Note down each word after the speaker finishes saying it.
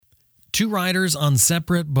Two riders on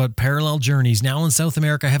separate but parallel journeys, now in South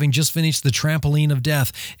America, having just finished the Trampoline of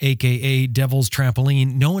Death, aka Devil's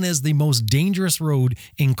Trampoline, known as the most dangerous road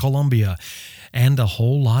in Colombia. And a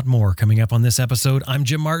whole lot more coming up on this episode. I'm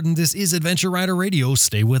Jim Martin. This is Adventure Rider Radio.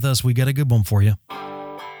 Stay with us. We got a good one for you.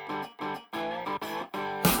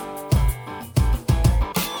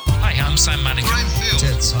 Hi, I'm Sam Manning. Brian Field.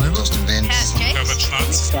 Ted Simon. Justin Vince. Herbert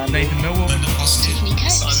Schwartz. Nathan Millwall. Linda Positive.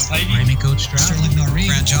 Simon Pavey. Amy Coach Stroud. Sterling Noreen.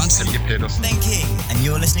 Grant Johnson. Ben King, and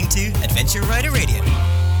you're listening to Adventure Rider Radio.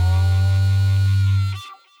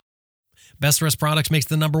 Best Rest Products makes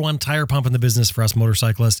the #1 tire pump in the business for us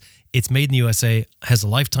motorcyclists. It's made in the USA, has a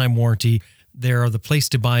lifetime warranty. They're the place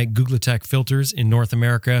to buy Googletech filters in North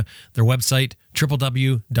America. Their website,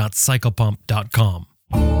 www.cyclepump.com.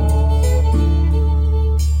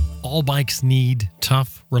 All bikes need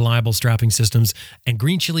tough, reliable strapping systems, and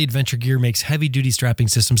Green Chili Adventure Gear makes heavy-duty strapping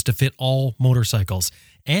systems to fit all motorcycles.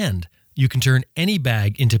 And you can turn any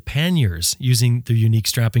bag into panniers using their unique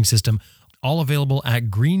strapping system, all available at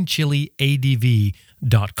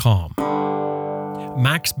greenchiliadv.com.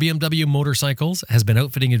 Max BMW Motorcycles has been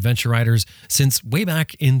outfitting adventure riders since way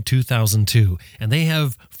back in 2002, and they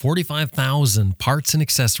have 45,000 parts and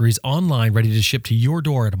accessories online ready to ship to your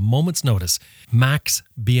door at a moment's notice.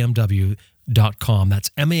 maxbmw.com. That's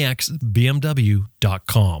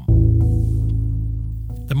maxbmw.com.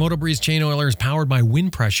 The Moto Breeze chain oiler is powered by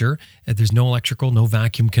wind pressure. There's no electrical, no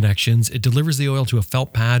vacuum connections. It delivers the oil to a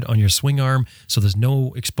felt pad on your swing arm, so there's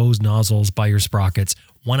no exposed nozzles by your sprockets.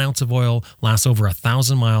 1 ounce of oil lasts over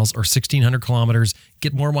 1,000 miles or 1,600 kilometers.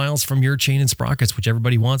 Get more miles from your chain and sprockets, which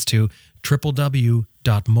everybody wants to.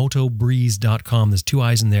 www.motobreeze.com. There's 2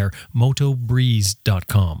 I's in there.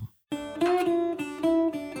 motobreeze.com.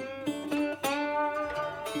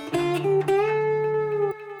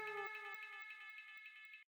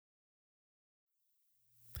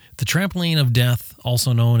 The Trampoline of Death,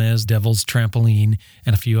 also known as Devil's Trampoline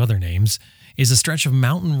and a few other names, is a stretch of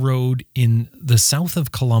mountain road in the south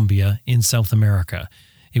of Colombia in South America.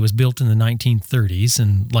 It was built in the 1930s,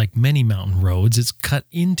 and like many mountain roads, it's cut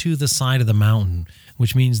into the side of the mountain,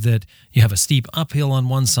 which means that you have a steep uphill on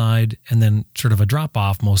one side and then sort of a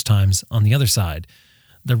drop-off most times on the other side.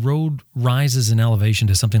 The road rises in elevation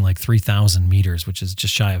to something like 3,000 meters, which is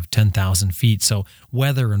just shy of 10,000 feet. So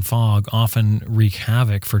weather and fog often wreak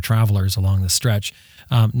havoc for travelers along the stretch.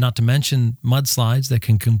 Not to mention mudslides that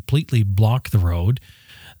can completely block the road.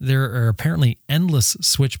 There are apparently endless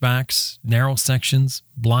switchbacks, narrow sections,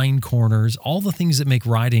 blind corners, all the things that make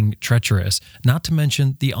riding treacherous, not to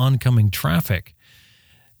mention the oncoming traffic.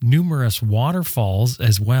 Numerous waterfalls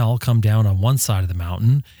as well come down on one side of the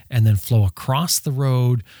mountain and then flow across the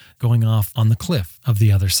road, going off on the cliff of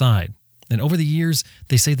the other side. And over the years,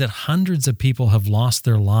 they say that hundreds of people have lost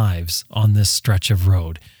their lives on this stretch of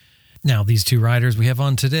road. Now, these two riders we have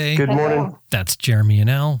on today. Good morning. That's Jeremy and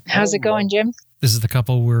Elle. How's it going, Jim? This is the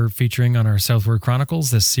couple we're featuring on our Southward Chronicles,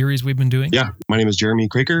 this series we've been doing. Yeah, my name is Jeremy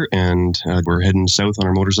Quaker, and we're heading south on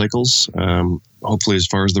our motorcycles, hopefully as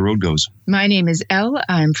far as the road goes. My name is Elle.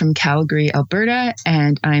 I'm from Calgary, Alberta,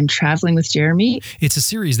 and I'm traveling with Jeremy. It's a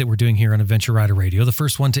series that we're doing here on Adventure Rider Radio, the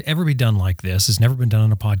first one to ever be done like this. It's never been done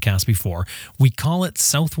on a podcast before. We call it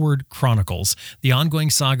Southward Chronicles, the ongoing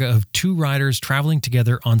saga of two riders traveling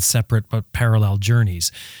together on separate but parallel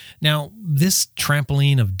journeys. Now, this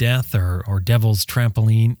Trampoline of Death or Devil's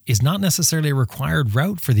Trampoline is not necessarily a required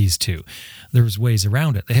route for these two. There's ways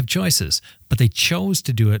around it. They have choices, but they chose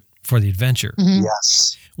to do it for the adventure. Mm-hmm.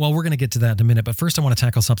 Yes. Well, we're going to get to that in a minute, but first I want to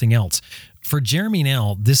tackle something else. For Jeremy and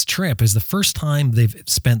Elle, this trip is the first time they've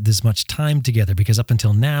spent this much time together, because up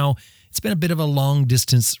until now, it's been a bit of a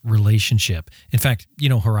long-distance relationship. In fact,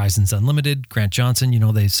 Horizons Unlimited, Grant Johnson,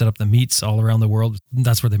 they set up the meets all around the world.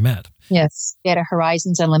 That's where they met. Yes. We had a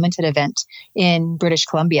Horizons Unlimited event in British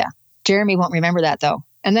Columbia. Jeremy won't remember that, though.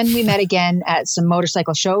 And then we met again at some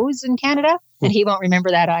motorcycle shows in Canada, and he won't remember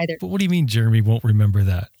that either. But what do you mean Jeremy won't remember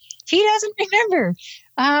that? He doesn't remember.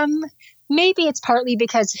 Maybe it's partly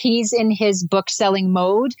because he's in his book-selling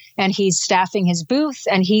mode, and he's staffing his booth,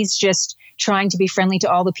 and he's just trying to be friendly to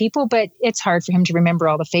all the people, but it's hard for him to remember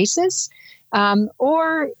all the faces.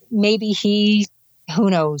 Or maybe he, who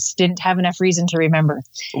knows, didn't have enough reason to remember.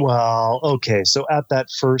 Well, okay. So at that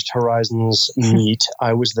first Horizons meet,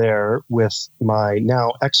 I was there with my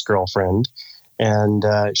now ex-girlfriend, and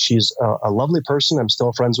she's a lovely person. I'm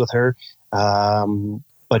still friends with her.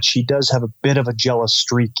 But she does have a bit of a jealous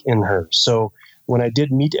streak in her. So when I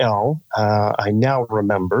did meet Elle, I now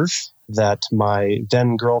remember that my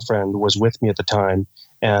then girlfriend was with me at the time,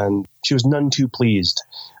 and she was none too pleased.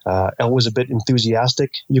 Elle was a bit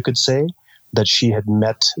enthusiastic, you could say, that she had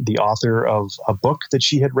met the author of a book that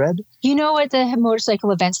she had read. You know, at the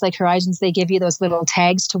motorcycle events like Horizons, they give you those little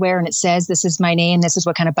tags to wear, and it says, this is my name, this is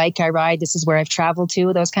what kind of bike I ride, this is where I've traveled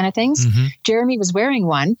to, those kind of things. Mm-hmm. Jeremy was wearing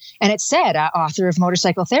one, and it said, author of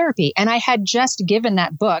Motorcycle Therapy. And I had just given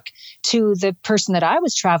that book to the person that I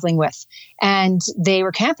was traveling with, and they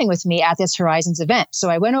were camping with me at this Horizons event. So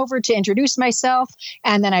I went over to introduce myself,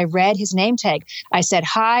 and then I read his name tag. I said,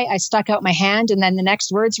 hi, I stuck out my hand, and then the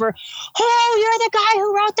next words were, oh, you're the guy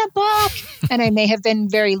who wrote the book. And I may have been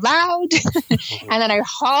very loud. And then I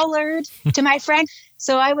hollered to my friend.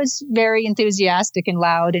 So I was very enthusiastic and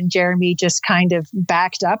loud, and Jeremy just kind of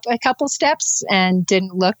backed up a couple steps and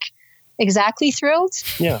didn't look exactly thrilled.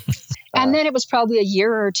 Yeah. And then it was probably a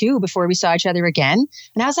year or two before we saw each other again.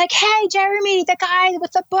 And I was like, hey, Jeremy, the guy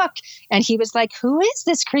with the book. And he was like, who is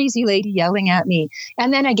this crazy lady yelling at me?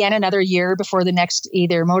 And then again, another year before the next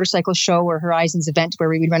either motorcycle show or Horizons event where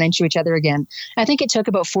we would run into each other again. I think it took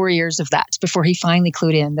about 4 years of that before he finally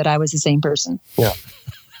clued in that I was the same person. Yeah.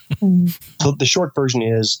 So the short version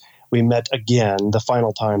is we met again the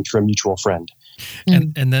final time through a mutual friend.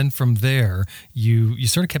 And then from there, you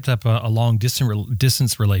sort of kept up a long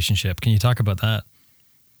distance relationship. Can you talk about that?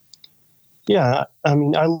 Yeah, I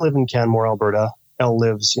mean, I live in Canmore, Alberta. Elle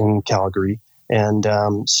lives in Calgary. And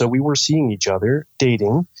so we were seeing each other,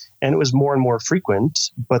 dating, and it was more and more frequent,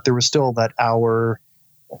 but there was still that hour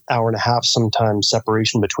and a half sometimes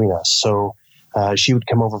separation between us. So she would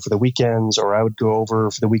come over for the weekends, or I would go over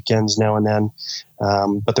for the weekends now and then.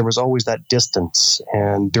 But there was always that distance.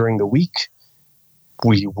 And during the week,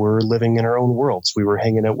 we were living in our own worlds. We were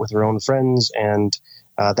hanging out with our own friends, and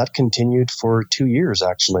that continued for 2 years,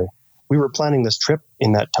 actually. We were planning this trip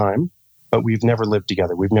in that time, but we've never lived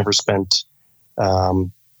together. We've never spent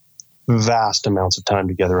vast amounts of time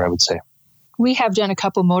together, I would say. We have done a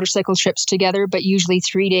couple motorcycle trips together, but usually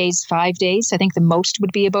 3 days, 5 days. I think the most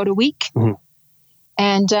would be about a week. Mm-hmm.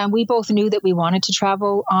 And we both knew that we wanted to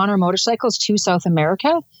travel on our motorcycles to South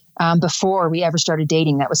America. Before we ever started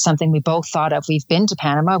dating, that was something we both thought of. We've been to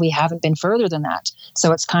Panama. We haven't been further than that.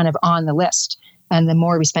 So it's kind of on the list. And the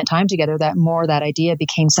more we spent time together, that more that idea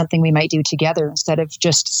became something we might do together instead of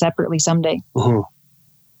just separately someday. Mm-hmm.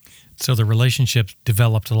 So the relationship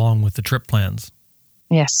developed along with the trip plans.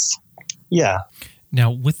 Yes. Yeah.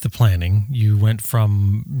 Now, with the planning, you went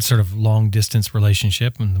from sort of long distance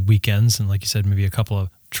relationship and the weekends, and like you said, maybe a couple of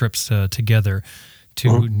trips together,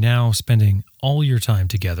 to now spending all your time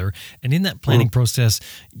together. And in that planning process,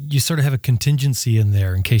 you sort of have a contingency in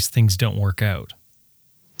there in case things don't work out.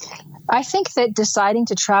 I think that deciding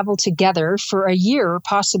to travel together for a year,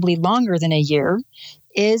 possibly longer than a year,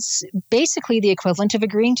 is basically the equivalent of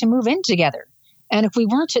agreeing to move in together. And if we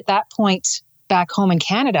weren't at that point back home in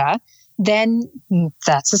Canada, then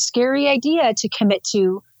that's a scary idea to commit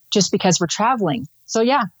to just because we're traveling. So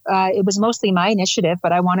yeah, it was mostly my initiative,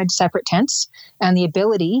 but I wanted separate tents and the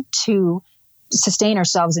ability to sustain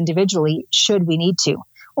ourselves individually should we need to.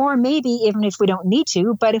 Or maybe even if we don't need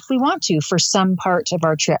to, but if we want to for some part of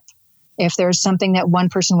our trip. If there's something that one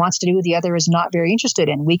person wants to do, the other is not very interested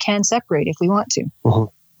in, we can separate if we want to. Mm-hmm.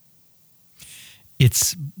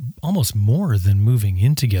 It's almost more than moving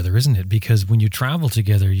in together, isn't it? Because when you travel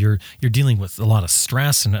together, you're dealing with a lot of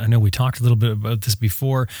stress. And I know we talked a little bit about this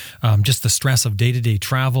before, just the stress of day-to-day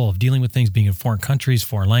travel, of dealing with things, being in foreign countries,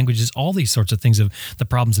 foreign languages, all these sorts of things, of the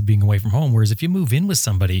problems of being away from home. Whereas if you move in with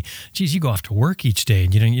somebody, geez, you go off to work each day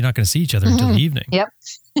and you're not going to see each other until the evening. Yep.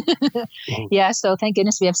 Yeah, so thank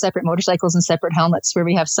goodness we have separate motorcycles and separate helmets where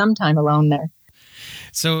we have some time alone there.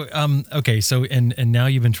 So, okay. So, and now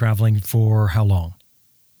you've been traveling for how long?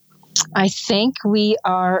 I think we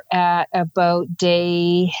are at about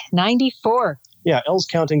day 94. Yeah, Elle's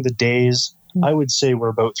counting the days. I would say we're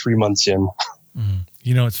about 3 months in. Mm.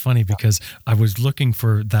 You know, it's funny because I was looking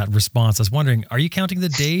for that response. I was wondering, are you counting the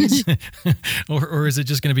days? or is it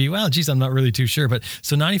just going to be, well, geez, I'm not really too sure. But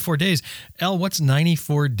so 94 days. Elle, what's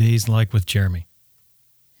 94 days like with Jeremy?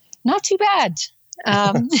 Not too bad.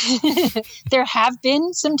 There have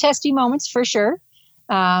been some testy moments for sure.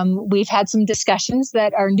 We've had some discussions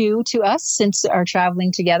that are new to us since our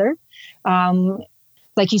traveling together.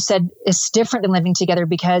 Like you said, it's different than living together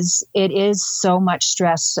because it is so much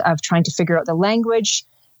stress of trying to figure out the language,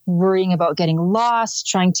 worrying about getting lost,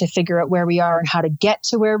 trying to figure out where we are and how to get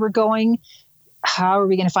to where we're going. How are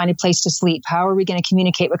we going to find a place to sleep? How are we going to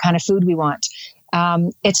communicate what kind of food we want?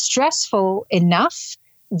 It's stressful enough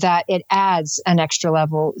that it adds an extra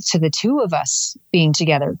level to the two of us being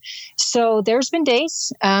together. So there's been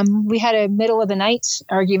days. We had a middle of the night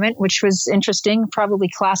argument, which was interesting, probably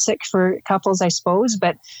classic for couples, I suppose.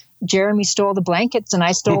 But Jeremy stole the blankets and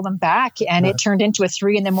I stole them back, and it turned into a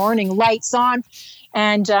 3 a.m, lights on.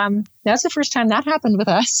 And that's the first time that happened with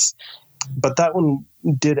us. But that one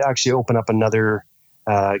did actually open up another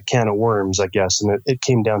can of worms, I guess. And it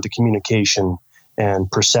came down to communication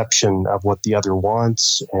and perception of what the other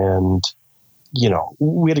wants. And,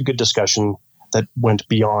 we had a good discussion that went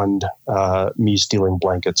beyond me stealing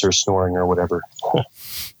blankets or snoring or whatever.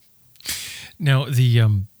 Now,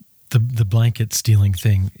 the blanket stealing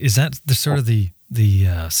thing, is that the sort of the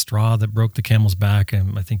straw that broke the camel's back?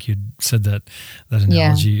 And I think you said that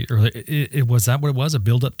analogy earlier. Was that what it was? A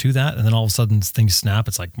build up to that, and then all of a sudden things snap.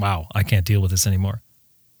 It's like, wow, I can't deal with this anymore.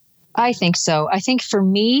 I think so. I think for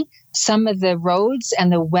me, some of the roads and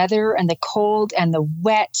the weather and the cold and the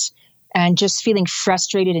wet and just feeling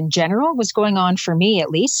frustrated in general was going on for me, at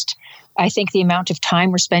least. I think the amount of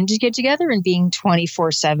time we're spending together and being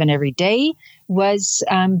 24/7 every day was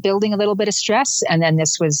building a little bit of stress. And then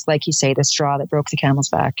this was, like you say, the straw that broke the camel's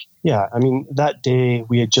back. Yeah, I mean, that day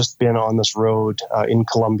we had just been on this road in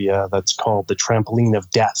Colombia that's called the Trampoline of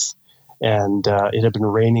Death. And it had been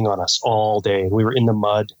raining on us all day. We were in the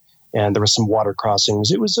mud and there were some water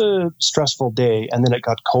crossings. It was a stressful day. And then it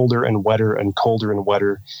got colder and wetter and colder and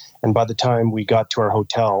wetter. And by the time we got to our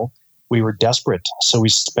hotel, we were desperate. So we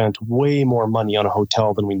spent way more money on a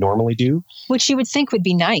hotel than we normally do. Which you would think would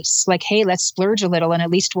be nice. Like, hey, let's splurge a little and at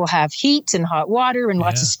least we'll have heat and hot water and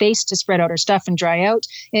lots of space to spread out our stuff and dry out.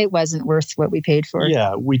 It wasn't worth what we paid for.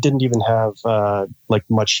 Yeah, we didn't even have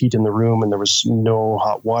much heat in the room, and there was no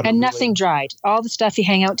hot water. And nothing dried. All the stuff you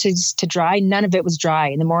hang out to dry, none of it was dry.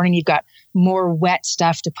 In the morning, you've got more wet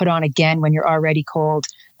stuff to put on again when you're already cold.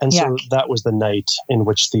 And so that was the night in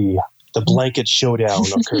which the blanket showdown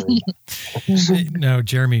occurred. Now,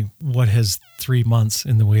 Jeremy, what has 3 months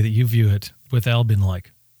in the way that you view it with Elle been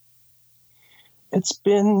like? It's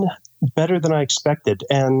been better than I expected.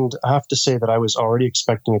 And I have to say that I was already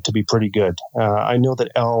expecting it to be pretty good. I know that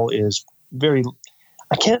Elle is very,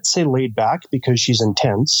 I can't say laid back because she's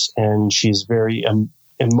intense and she's very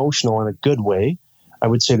emotional in a good way. I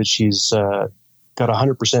would say that she's got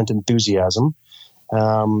 100% enthusiasm.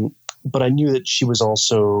 But I knew that she was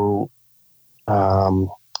also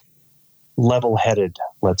level-headed,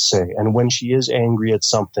 let's say. And when she is angry at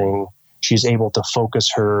something, she's able to focus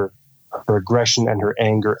her aggression and her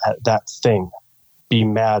anger at that thing. Be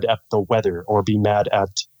mad at the weather or be mad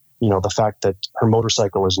at, the fact that her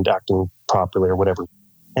motorcycle isn't acting properly or whatever.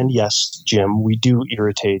 And yes, Jim, we do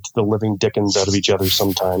irritate the living dickens out of each other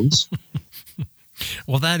sometimes.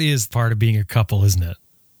 Well, that is part of being a couple, isn't it?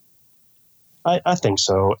 I think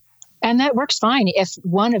so. And that works fine. If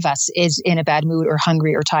one of us is in a bad mood or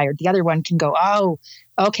hungry or tired, the other one can go, oh,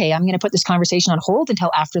 okay, I'm going to put this conversation on hold until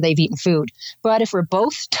after they've eaten food. But if we're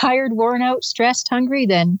both tired, worn out, stressed, hungry,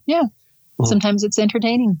 then sometimes it's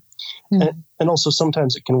entertaining. And also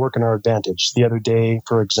sometimes it can work in our advantage. The other day,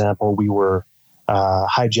 for example, we were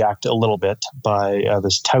hijacked a little bit by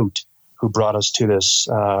this tout who brought us to this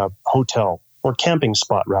hotel or camping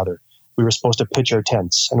spot, rather. We were supposed to pitch our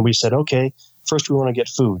tents. And we said, okay, first we want to get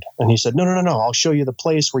food. And he said, no, I'll show you the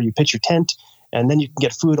place where you pitch your tent and then you can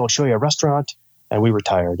get food. I'll show you a restaurant. And we were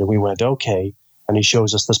tired and we went, okay. And he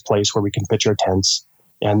shows us this place where we can pitch our tents.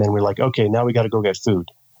 And then we're like, okay, now we got to go get food.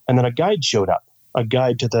 And then a guide showed up, a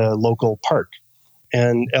guide to the local park.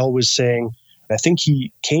 And Elle was saying, I think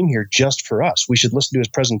he came here just for us. We should listen to his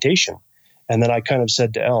presentation. And then I kind of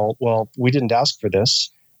said to Elle, well, we didn't ask for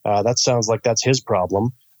this. That sounds like that's his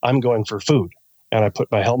problem. I'm going for food. And I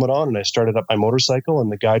put my helmet on and I started up my motorcycle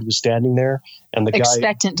and the guide was standing there. And the guy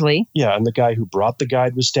expectantly. Yeah. And the guy who brought the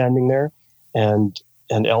guide was standing there. And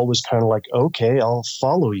Elle was kind of like, okay, I'll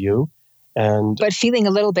follow you. But feeling a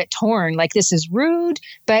little bit torn, like this is rude.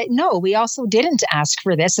 But no, we also didn't ask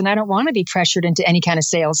for this. And I don't want to be pressured into any kind of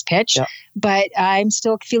sales pitch. Yeah. But I'm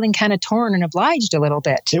still feeling kind of torn and obliged a little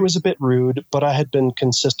bit. It was a bit rude, but I had been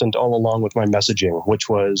consistent all along with my messaging, which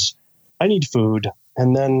was, I need food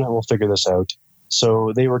and then we'll figure this out.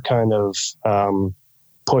 So they were kind of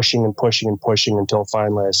pushing and pushing and pushing until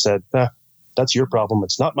finally I said, that's your problem.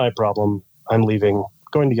 It's not my problem. I'm leaving,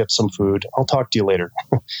 going to get some food. I'll talk to you later.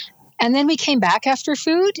 And then we came back after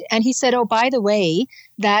food and he said, oh, by the way,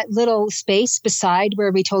 that little space beside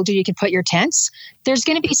where we told you could put your tents, there's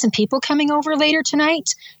going to be some people coming over later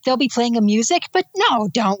tonight. They'll be playing a music, but no,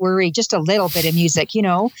 don't worry. Just a little bit of music,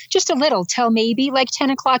 just a little till maybe like 10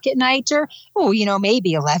 o'clock at night or,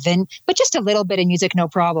 maybe 11, but just a little bit of music, no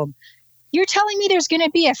problem. You're telling me there's going to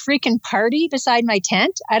be a freaking party beside my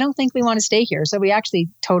tent? I don't think we want to stay here. So we actually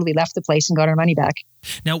totally left the place and got our money back.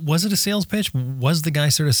 Now, was it a sales pitch? Was the guy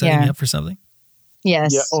sort of setting me up for something?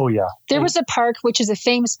 Yes. Yeah. Oh, yeah. There was a park, which is a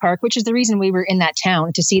famous park, which is the reason we were in that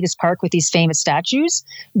town, to see this park with these famous statues.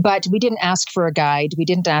 But we didn't ask for a guide. We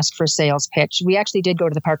didn't ask for a sales pitch. We actually did go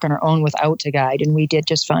to the park on our own without a guide, and we did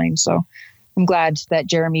just fine. So I'm glad that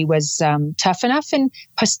Jeremy was tough enough and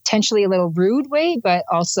potentially a little rude way, but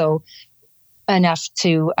also enough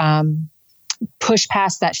to push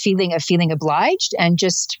past that feeling of feeling obliged and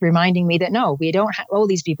just reminding me that, no, we don't owe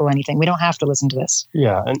these people anything. We don't have to listen to this.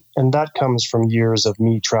 Yeah. And that comes from years of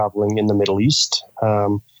me traveling in the Middle East.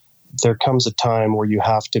 There comes a time where you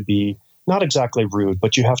have to be not exactly rude,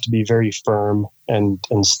 but you have to be very firm and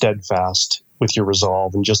steadfast with your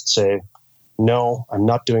resolve and just say, no, I'm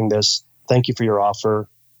not doing this. Thank you for your offer.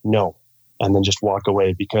 No. And then just walk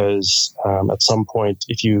away, because at some point,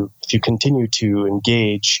 if you continue to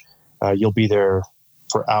engage, you'll be there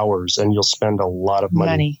for hours and you'll spend a lot of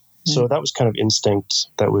money. So that was kind of instinct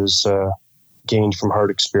that was gained from hard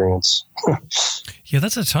experience. Yeah,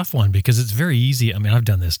 that's a tough one, because it's very easy. I mean, I've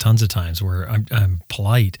done this tons of times where I'm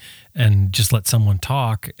polite and just let someone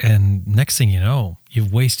talk, and next thing you know,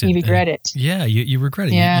 you've wasted. You regret it. Yeah, you regret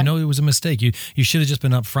it. Yeah. You know it was a mistake. You should have just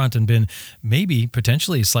been upfront and been maybe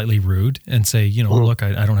potentially slightly rude and say, look,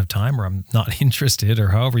 I don't have time, or I'm not interested, or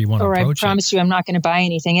however you want to approach it. Or I promise you I'm not going to buy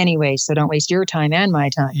anything anyway, so don't waste your time and my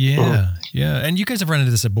time. Yeah, yeah. And you guys have run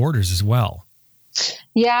into this at Borders as well.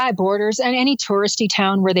 Yeah, Borders and any touristy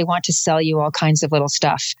town where they want to sell you all kinds of little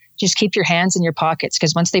stuff. Just keep your hands in your pockets,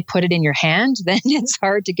 because once they put it in your hand, then it's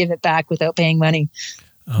hard to give it back without paying money.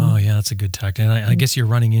 Oh, yeah, that's a good tactic. And I guess you're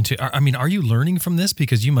running into, are you learning from this?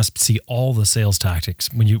 Because you must see all the sales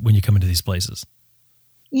tactics when you come into these places.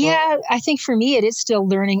 Yeah, I think for me, it is still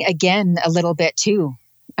learning again a little bit too.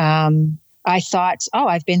 I thought,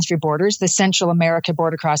 I've been through Borders, the Central America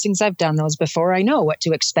border crossings. I've done those before. I know what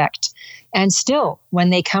to expect. And still, when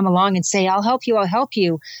they come along and say, I'll help you,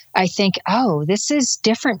 I think, this is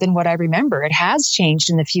different than what I remember. It has changed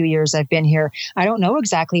in the few years I've been here. I don't know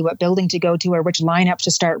exactly what building to go to or which lineup to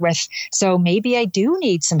start with. So maybe I do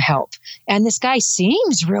need some help. And this guy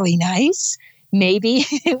seems really nice. Maybe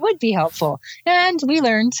it would be helpful. And we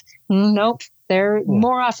learned, nope. They're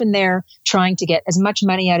more often there trying to get as much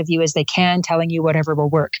money out of you as they can, telling you whatever will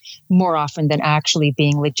work, more often than actually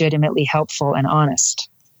being legitimately helpful and honest.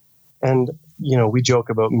 And, we joke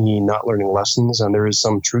about me not learning lessons, and there is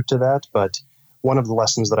some truth to that. But one of the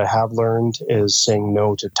lessons that I have learned is saying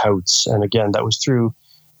no to touts. And again, that was through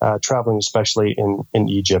traveling, especially in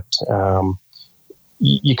Egypt.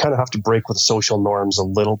 You kind of have to break with social norms a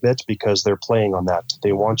little bit, because they're playing on that.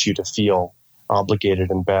 They want you to feel obligated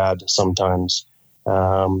and bad sometimes.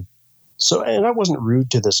 And I wasn't rude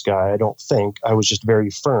to this guy, I don't think. I was just very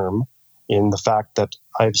firm in the fact that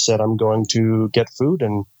I've said I'm going to get food,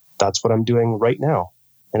 and that's what I'm doing right now.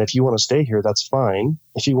 And if you want to stay here, that's fine.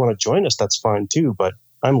 If you want to join us, that's fine too, but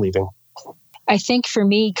I'm leaving. I think for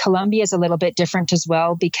me, Colombia is a little bit different as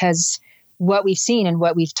well, because what we've seen and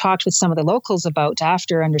what we've talked with some of the locals about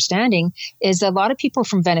after understanding is a lot of people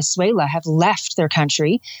from Venezuela have left their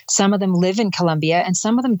country. Some of them live in Colombia, and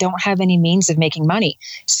some of them don't have any means of making money.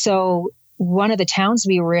 So one of the towns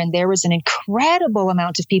we were in, there was an incredible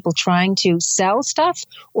amount of people trying to sell stuff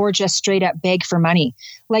or just straight up beg for money.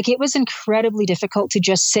 Like, it was incredibly difficult to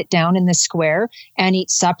just sit down in the square and eat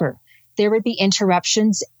supper. There would be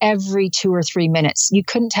interruptions every 2 or 3 minutes. You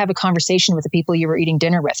couldn't have a conversation with the people you were eating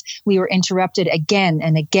dinner with. We were interrupted again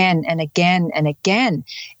and again and again and again.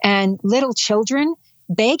 And little children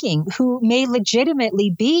begging, who may legitimately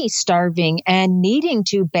be starving and needing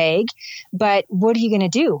to beg. But what are you going to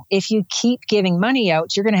do? If you keep giving money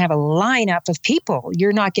out, you're going to have a lineup of people.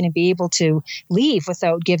 You're not going to be able to leave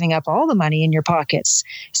without giving up all the money in your pockets.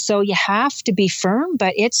 So you have to be firm,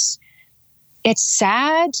 but it's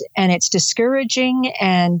sad and it's discouraging,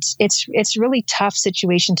 and it's really tough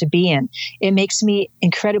situation to be in. It makes me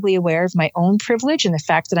incredibly aware of my own privilege and the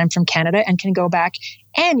fact that I'm from Canada and can go back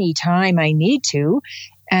anytime I need to.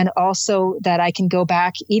 And also that I can go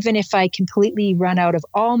back even if I completely run out of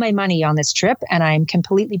all my money on this trip and I'm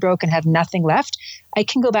completely broke and have nothing left. I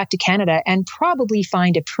can go back to Canada and probably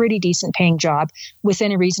find a pretty decent paying job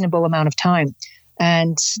within a reasonable amount of time.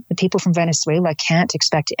 And the people from Venezuela can't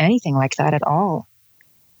expect anything like that at all.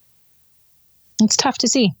 It's tough to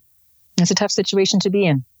see. It's a tough situation to be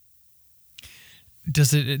in.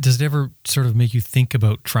 Does it ever sort of make you think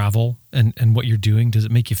about travel and what you're doing? Does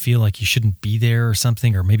it make you feel like you shouldn't be there or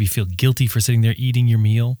something, or maybe feel guilty for sitting there eating your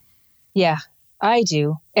meal? Yeah, I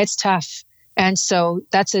do. It's tough. And so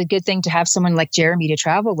that's a good thing to have someone like Jeremy to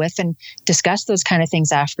travel with and discuss those kind of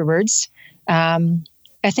things afterwards.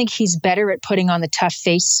 I think he's better at putting on the tough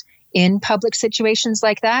face in public situations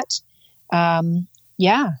like that.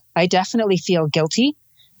 Yeah, I definitely feel guilty.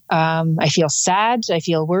 I feel sad. I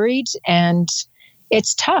feel worried. And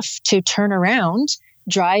it's tough to turn around,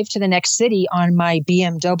 drive to the next city on my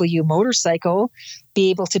BMW motorcycle, be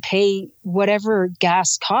able to pay whatever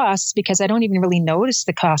gas costs, because I don't even really notice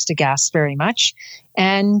the cost of gas very much.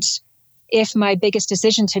 And if my biggest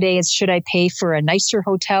decision today is, should I pay for a nicer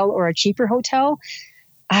hotel or a cheaper hotel?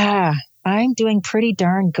 I'm doing pretty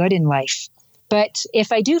darn good in life. But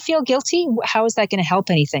if I do feel guilty, how is that going to help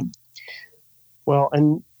anything? Well,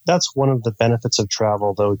 and that's one of the benefits of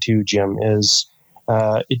travel, though, too, Jim, is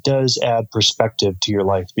it does add perspective to your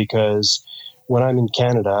life, because when I'm in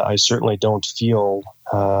Canada, I certainly don't feel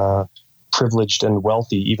privileged and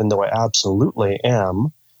wealthy, even though I absolutely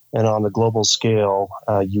am. And on the global scale,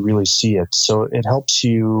 you really see it. So it helps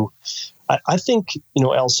you. I think,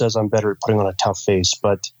 Elle says I'm better at putting on a tough face,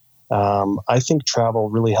 but I think travel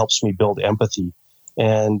really helps me build empathy.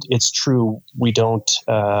 And it's true, we don't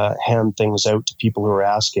hand things out to people who are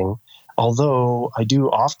asking. Although I do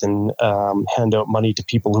often hand out money to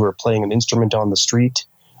people who are playing an instrument on the street,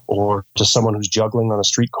 or to someone who's juggling on a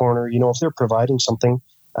street corner. If they're providing something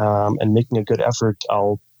and making a good effort,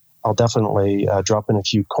 I'll definitely drop in a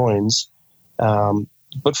few coins.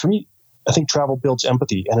 But for me, I think travel builds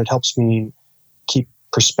empathy, and it helps me keep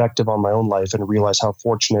perspective on my own life and realize how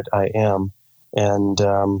fortunate I am, and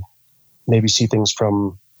maybe see things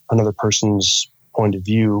from another person's point of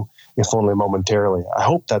view, if only momentarily. I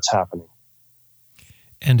hope that's happening.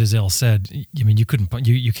 And as Elle said, you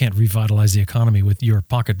can't revitalize the economy with your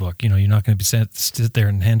pocketbook. You're not going to sit there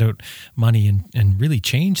and hand out money and really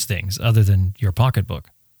change things other than your pocketbook.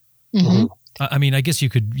 Mm-hmm. I mean, I guess you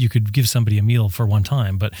could give somebody a meal for one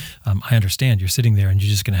time, but I understand you're sitting there and you're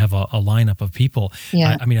just going to have a lineup of people.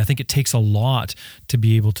 Yeah. I think it takes a lot to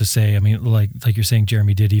be able to say, like you're saying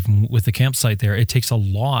Jeremy did, even with the campsite there, it takes a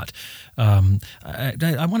lot. I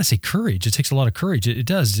want to say courage. It takes a lot of courage. It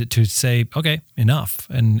does, to say, okay, enough,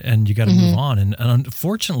 and you got to move on. And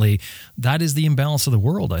unfortunately, that is the imbalance of the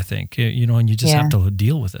world, I think, and you just have to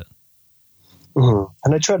deal with it. Mm-hmm.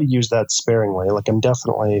 And I try to use that sparingly. Like I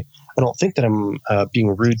don't think that I'm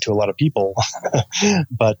being rude to a lot of people,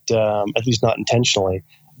 but at least not intentionally.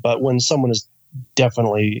 But when someone is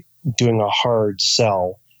definitely doing a hard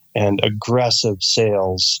sell and aggressive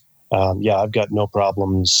sales, I've got no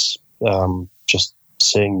problems just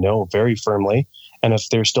saying no very firmly. And if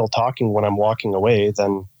they're still talking when I'm walking away,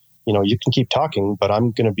 then, you can keep talking, but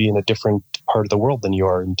I'm going to be in a different part of the world than you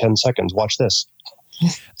are in 10 seconds. Watch this.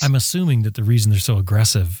 I'm assuming that the reason they're so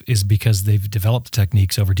aggressive is because they've developed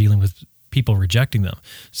techniques over dealing with people rejecting them.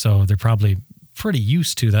 So they're probably pretty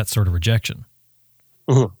used to that sort of rejection.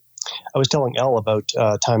 Mm-hmm. I was telling Elle about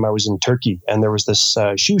a time I was in Turkey, and there was this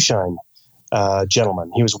shoe shine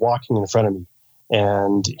gentleman. He was walking in front of me,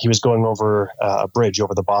 and he was going over a bridge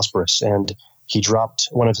over the Bosporus, and he dropped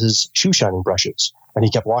one of his shoe shining brushes, and he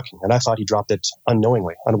kept walking. And I thought he dropped it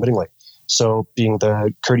unwittingly. So being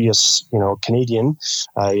the courteous, Canadian,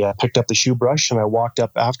 I picked up the shoe brush and I walked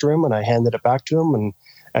up after him and I handed it back to him.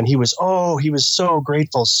 And he was so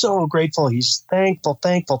grateful. He's thankful.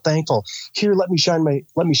 Here, let me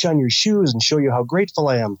shine your shoes and show you how grateful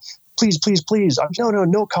I am. Please.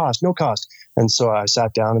 No cost. And so I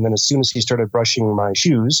sat down, and then as soon as he started brushing my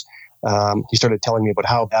shoes, he started telling me about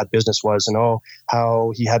how bad business was and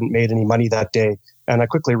how he hadn't made any money that day. And I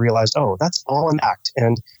quickly realized, that's all an act.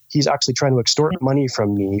 And he's actually trying to extort money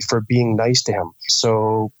from me for being nice to him.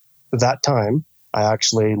 So that time, I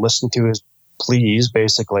actually listened to his pleas,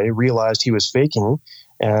 basically, realized he was faking,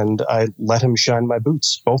 and I let him shine my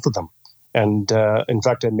boots, both of them. And in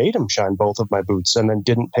fact, I made him shine both of my boots and then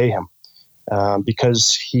didn't pay him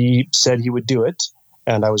because he said he would do it,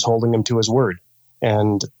 and I was holding him to his word.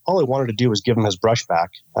 And all I wanted to do was give him his brush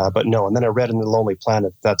back, but no. And then I read in The Lonely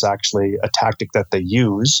Planet that's actually a tactic that they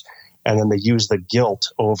use, and then they use the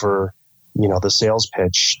guilt over, the sales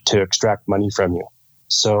pitch to extract money from you.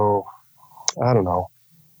 So I don't know.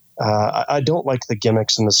 I don't like the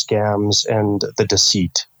gimmicks and the scams and the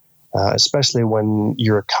deceit, especially when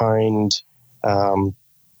you're a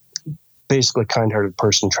basically kind-hearted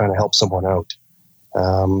person trying to help someone out.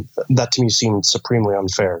 That to me seemed supremely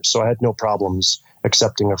unfair. So I had no problems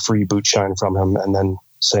accepting a free boot shine from him and then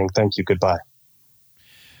saying thank you, goodbye.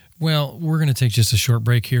 Well, we're going to take just a short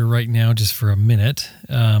break here right now, just for a minute.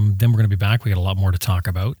 Then we're going to be back. We got a lot more to talk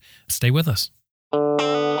about. Stay with us.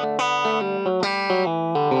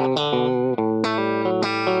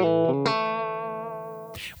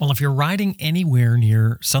 Well, if you're riding anywhere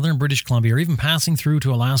near southern British Columbia or even passing through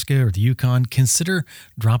to Alaska or the Yukon, consider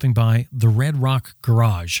dropping by the Red Rock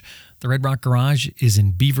Garage. The Red Rock Garage is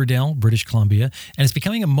in Beaverdale, British Columbia, and it's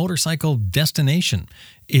becoming a motorcycle destination.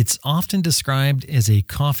 It's often described as a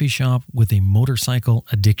coffee shop with a motorcycle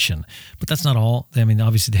addiction. But that's not all. I mean,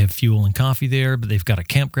 obviously they have fuel and coffee there, but they've got a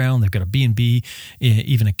campground, they've got a B&B,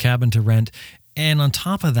 even a cabin to rent. And on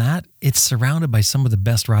top of that, it's surrounded by some of the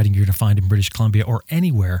best riding gear to find in British Columbia or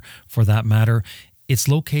anywhere for that matter. It's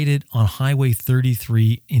located on Highway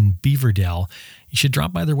 33 in Beaverdale. You should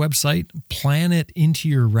drop by their website, plan it into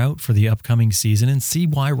your route for the upcoming season, and see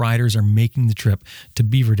why riders are making the trip to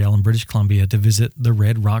Beaverdale in British Columbia to visit the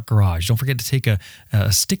Red Rock Garage. Don't forget to take a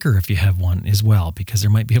sticker if you have one as well, because there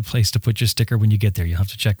might be a place to put your sticker when you get there. You'll have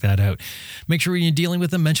to check that out. Make sure when you're dealing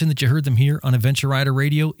with them, mention that you heard them here on Adventure Rider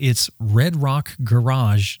Radio. It's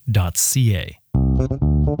redrockgarage.ca.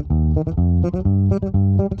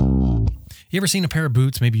 You ever seen a pair of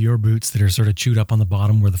boots, maybe your boots, that are sort of chewed up on the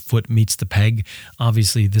bottom where the foot meets the peg?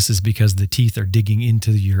 Obviously, this is because the teeth are digging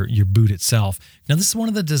into your boot itself. Now, this is one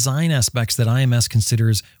of the design aspects that IMS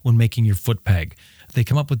considers when making your foot peg. They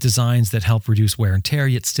come up with designs that help reduce wear and tear,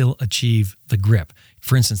 yet still achieve the grip.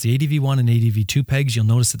 For instance, the ADV1 and ADV2 pegs, you'll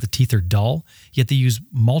notice that the teeth are dull, yet they use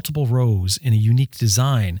multiple rows in a unique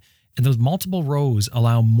design. And those multiple rows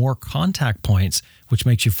allow more contact points, which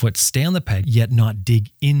makes your foot stay on the peg, yet not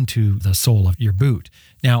dig into the sole of your boot.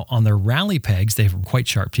 Now, on their rally pegs, they have quite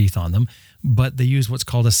sharp teeth on them, but they use what's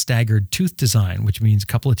called a staggered tooth design, which means a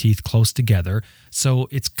couple of teeth close together. So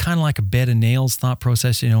it's kind of like a bed of nails thought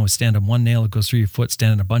process. You know, stand on one nail, it goes through your foot,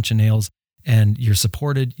 stand on a bunch of nails, and you're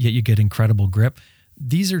supported, yet you get incredible grip.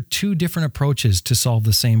 These are two different approaches to solve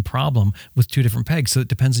the same problem with two different pegs, so it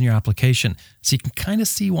depends on your application. So you can kind of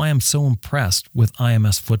see why I'm so impressed with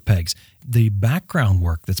IMS foot pegs. The background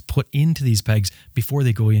work that's put into these pegs before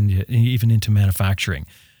they go even into manufacturing.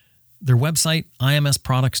 Their website,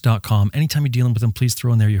 imsproducts.com. Anytime you're dealing with them, please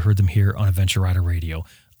throw in there you heard them here on Adventure Rider Radio.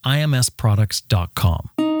 imsproducts.com.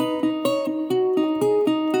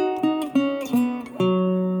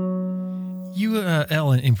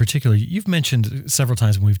 Ellen, in particular, you've mentioned several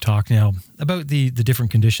times when we've talked now about the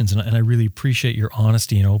different conditions, and I really appreciate your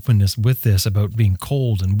honesty and openness with this about being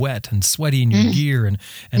cold and wet and sweaty in your gear and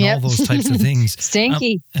all those types of things.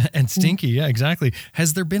 Stinky. And stinky, yeah, exactly.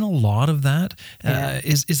 Has there been a lot of that?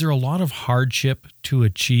 Is there a lot of hardship to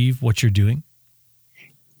achieve what you're doing?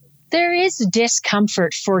 There is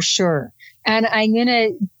discomfort for sure. And I'm going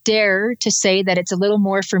to dare to say that it's a little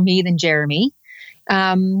more for me than Jeremy.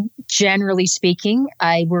 Generally speaking,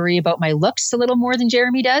 I worry about my looks a little more than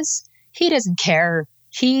Jeremy does. He doesn't care.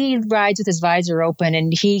 He rides with his visor open,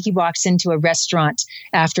 and he walks into a restaurant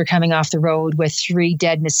after coming off the road with 3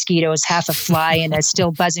 dead mosquitoes, half a fly, and a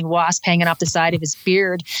still buzzing wasp hanging off the side of his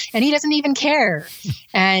beard, and he doesn't even care.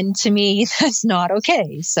 And to me, that's not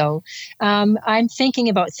okay. So I'm thinking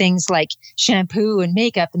about things like shampoo and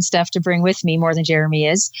makeup and stuff to bring with me more than Jeremy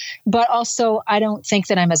is. But also, I don't think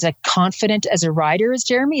that I'm as confident as a rider as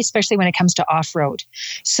Jeremy, especially when it comes to off-road.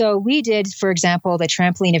 So we did, for example, the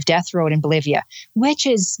Trampoline of Death Road in Bolivia, which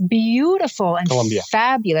is beautiful and Colombia.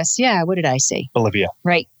 fabulous. Yeah, what did I say? Bolivia.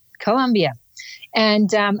 Right, Colombia.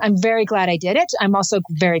 And I'm very glad I did it. I'm also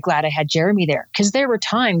very glad I had Jeremy there, because there were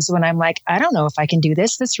times when I'm like, I don't know if I can do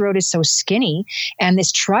this. This road is so skinny and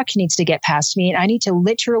this truck needs to get past me. And I need to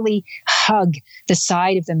literally hug the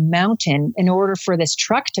side of the mountain in order for this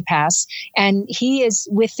truck to pass. And he is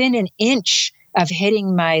within an inch of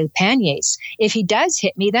hitting my panniers. If he does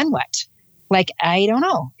hit me, then what? Like, I don't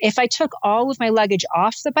know. If I took all of my luggage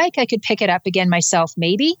off the bike, I could pick it up again myself,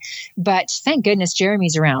 maybe. But thank goodness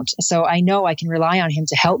Jeremy's around. So I know I can rely on him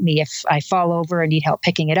to help me if I fall over and need help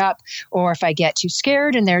picking it up, or if I get too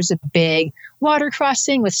scared and there's a big water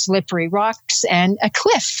crossing with slippery rocks and a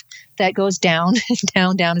cliff that goes down,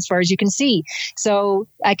 down as far as you can see. So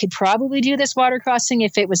I could probably do this water crossing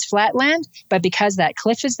if it was flat land, but because that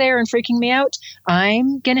cliff is there and freaking me out,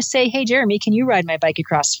 I'm going to say, hey, Jeremy, can you ride my bike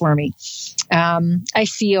across for me? I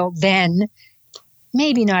feel then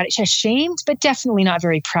maybe not ashamed, but definitely not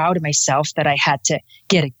very proud of myself that I had to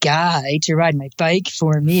get a guy to ride my bike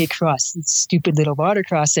for me across this stupid little water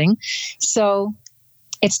crossing. So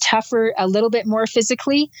it's tougher, a little bit more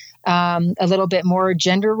physically, a little bit more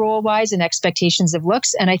gender role wise and expectations of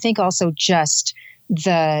looks. And I think also just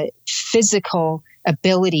the physical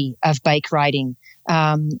ability of bike riding.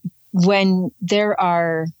 When there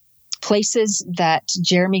are places that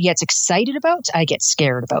Jeremy gets excited about, I get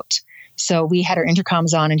scared about. So we had our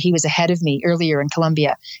intercoms on and he was ahead of me earlier in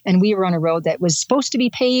Colombia. And we were on a road that was supposed to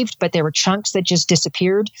be paved, but there were chunks that just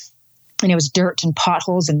disappeared. and it was dirt and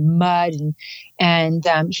potholes and mud, and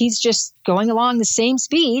he's just going along the same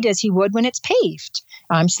speed as he would when it's paved.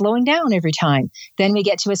 I'm slowing down every time. Then we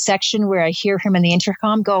get to a section where I hear him in the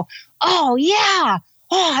intercom go, "Oh yeah,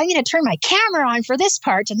 I'm going to turn my camera on for this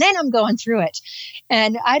part," and then I'm going through it.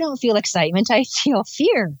 And I don't feel excitement. I feel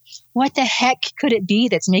fear. What the heck could it be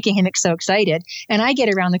that's making him so excited? And I get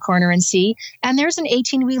around the corner and see, and there's an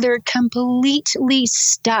 18-wheeler completely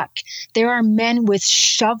stuck. There are men with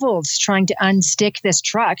shovels trying to unstick this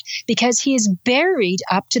truck because he is buried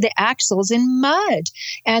up to the axles in mud.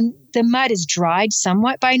 And the mud is dried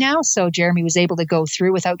somewhat by now, so Jeremy was able to go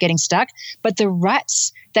through without getting stuck. But the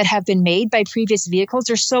ruts that have been made by previous vehicles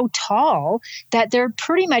are so tall that they're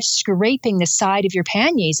pretty much scraping the side of your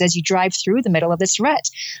panniers as you drive through the middle of this rut.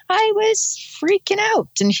 I was freaking out,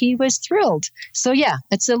 and he was thrilled. So yeah,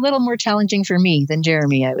 it's a little more challenging for me than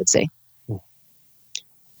Jeremy, I would say.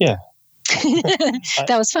 Yeah.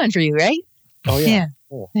 That was fun for you, right? Oh, yeah.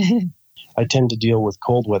 I tend to deal with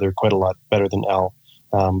cold weather quite a lot better than Al.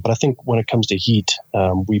 But I think when it comes to heat,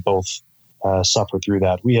 we both suffer through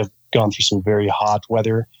that. We have gone through some very hot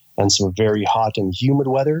weather and some very hot and humid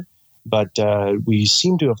weather, but we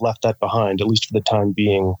seem to have left that behind, at least for the time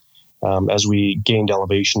being, as we gained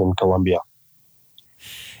elevation in Colombia.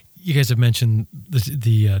 You guys have mentioned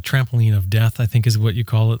the trampoline of death, I think is what you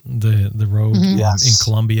call it, the road Yes. in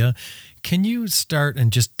Colombia. Can you start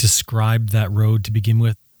and just describe that road to begin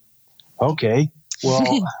with? Okay.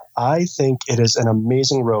 Well, I think it is an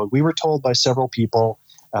amazing road. We were told by several people,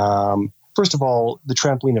 first of all, the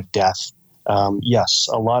trampoline of death. Yes,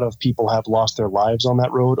 a lot of people have lost their lives on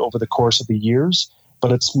that road over the course of the years,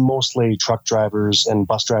 but it's mostly truck drivers and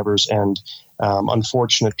bus drivers and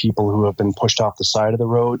unfortunate people who have been pushed off the side of the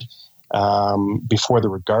road. Before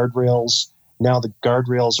there were guardrails. Now the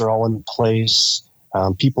guardrails are all in place.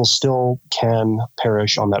 People still can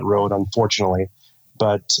perish on that road, unfortunately,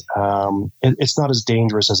 but it's not as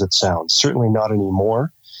dangerous as it sounds. Certainly not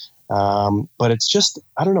anymore. But it's just,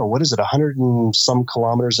 I don't know, what is it, 100 and some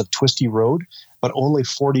kilometers of twisty road, but only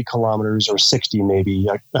 40 kilometers or 60 maybe,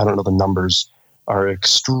 I don't know the numbers, are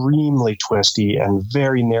extremely twisty and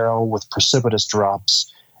very narrow with precipitous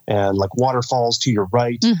drops and like waterfalls to your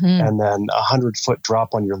right, and then 100-foot drop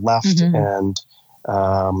on your left, and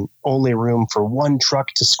only room for one truck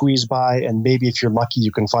to squeeze by, and maybe if you're lucky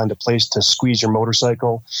you can find a place to squeeze your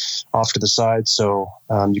motorcycle off to the side so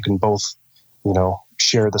you can both,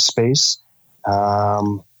 share the space.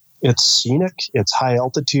 It's scenic, it's high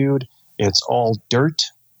altitude, it's all dirt,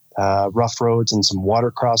 rough roads and some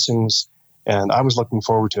water crossings, and I was looking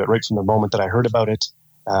forward to it right from the moment that I heard about it,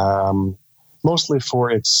 mostly for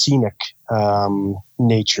its scenic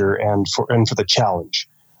nature and for the challenge.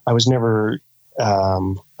 I was never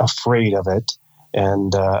afraid of it,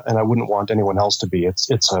 and I wouldn't want anyone else to be.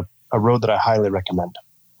 It's a road that I highly recommend.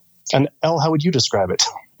 And Elle, how would you describe it?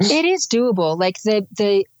 It is doable. Like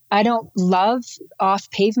I don't love off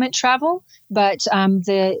pavement travel, but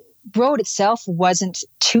the road itself wasn't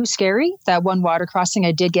too scary. That one water crossing,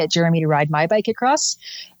 I did get Jeremy to ride my bike across.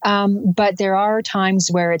 But there are times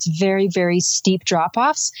where it's very, very steep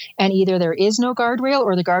drop-offs, and either there is no guardrail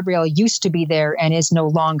or the guardrail used to be there and is no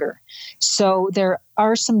longer. So there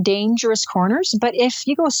are some dangerous corners, but if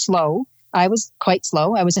you go slow, I was quite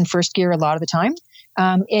slow. I was in first gear a lot of the time.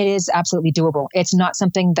 It is absolutely doable. It's not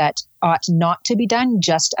something that ought not to be done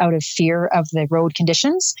just out of fear of the road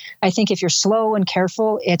conditions. I think if you're slow and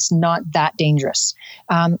careful, it's not that dangerous.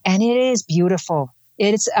 And it is beautiful.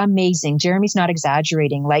 It's amazing. Jeremy's not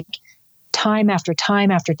exaggerating. Like time after time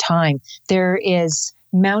after time, there is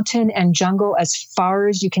mountain and jungle as far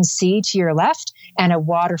as you can see to your left, and a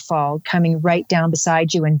waterfall coming right down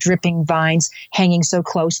beside you, and dripping vines hanging so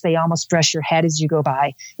close they almost brush your head as you go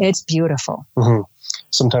by. It's beautiful. Mm-hmm.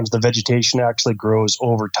 Sometimes the vegetation actually grows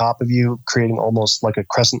over top of you, creating almost like a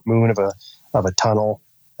crescent moon of a tunnel.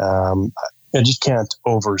 I just can't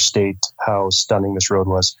overstate how stunning this road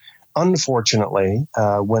was. Unfortunately,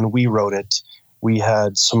 when we rode it, we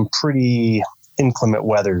had some pretty inclement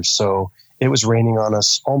weather, so it was raining on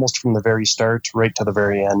us almost from the very start right to the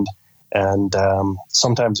very end. And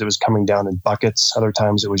sometimes it was coming down in buckets. Other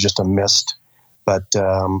times it was just a mist. But,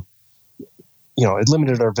 it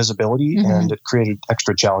limited our visibility, and it created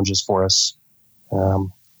extra challenges for us.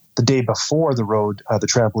 The day before the road, the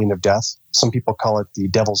trampoline of death, some people call it the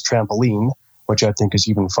Devil's Trampoline, which I think is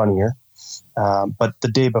even funnier. But the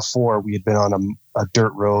day before, we had been on a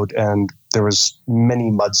dirt road, and there was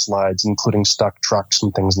many mudslides, including stuck trucks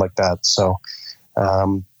and things like that. So,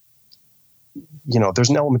 there's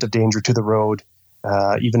an element of danger to the road.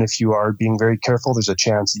 Even if you are being very careful, there's a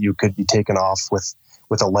chance that you could be taken off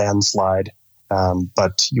with a landslide.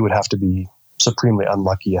 But you would have to be supremely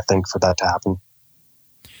unlucky, I think, for that to happen.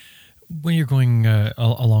 When you're going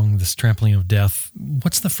along this trampoline of death,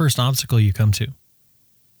 what's the first obstacle you come to?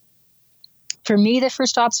 For me, the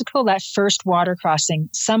first obstacle, that first water crossing.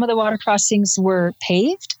 Some of the water crossings were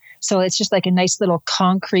paved. So it's just like a nice little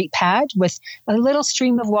concrete pad with a little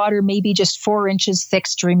stream of water, maybe just 4 inches thick,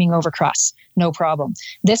 streaming over across. No problem.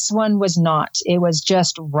 This one was not. It was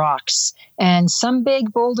just rocks and some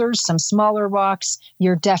big boulders, some smaller rocks.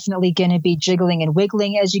 You're definitely going to be jiggling and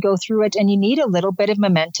wiggling as you go through it. And you need a little bit of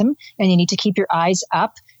momentum, and you need to keep your eyes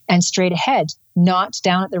up and straight ahead, not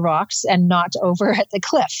down at the rocks and not over at the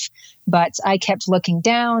cliff. But I kept looking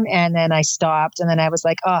down, and then I stopped, and then I was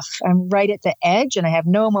like, oh, I'm right at the edge and I have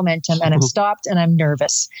no momentum, and I'm stopped and I'm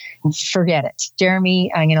nervous. Forget it.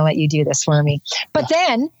 Jeremy, I'm going to let you do this for me. But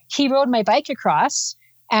then he rode my bike across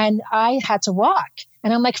and I had to walk.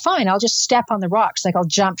 And I'm like, fine, I'll just step on the rocks. Like I'll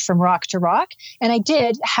jump from rock to rock. And I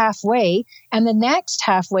did halfway. And the next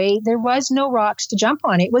halfway, there was no rocks to jump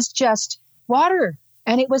on. It was just water.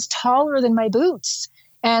 And it was taller than my boots.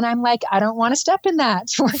 And I'm like, I don't want to step in that.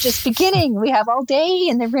 We're just beginning. We have all day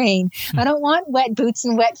in the rain. I don't want wet boots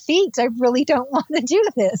and wet feet. I really don't want to do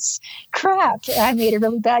this. Crap. I made a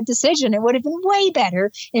really bad decision. It would have been way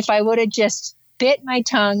better if I would have just bit my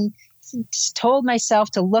tongue, told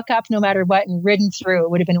myself to look up no matter what, and ridden through.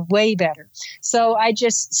 It would have been way better. So I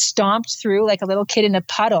just stomped through like a little kid in a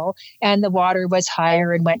puddle, and the water was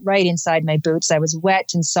higher and went right inside my boots. I was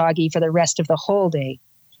wet and soggy for the rest of the whole day.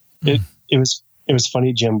 It was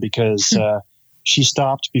funny, Jim, because she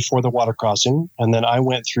stopped before the water crossing, and then I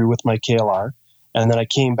went through with my KLR, and then I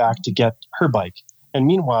came back to get her bike. And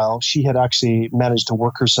meanwhile, she had actually managed to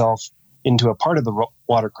work herself into a part of the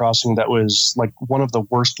water crossing that was like one of the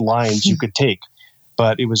worst lines you could take.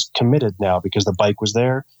 But it was committed now because the bike was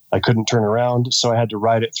there. I couldn't turn around, so I had to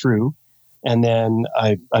ride it through. And then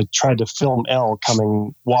I tried to film Elle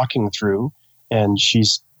walking through, and she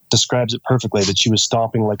describes it perfectly, that she was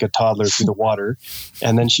stomping like a toddler through the water.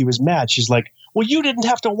 And then she was mad. She's like, well, you didn't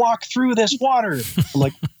have to walk through this water. I'm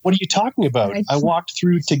like, what are you talking about? I walked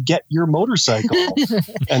through to get your motorcycle.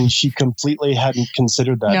 And she completely hadn't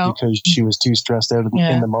considered that because she was too stressed out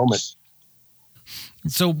in the moment.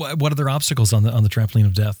 So what other obstacles on the trampoline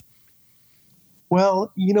of death?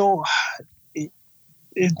 Well, there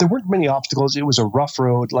weren't many obstacles. It was a rough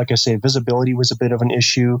road. Like I say, visibility was a bit of an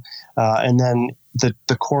issue. And then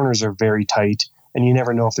the corners are very tight, and you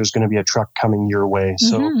never know if there's going to be a truck coming your way.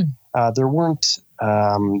 So there weren't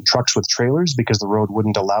trucks with trailers because the road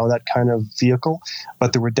wouldn't allow that kind of vehicle.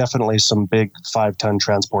 But there were definitely some big 5-ton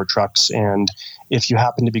transport trucks. And if you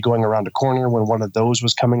happened to be going around a corner when one of those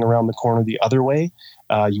was coming around the corner the other way,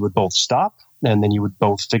 you would both stop, and then you would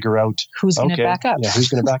both figure out who's going to back up. Yeah, who's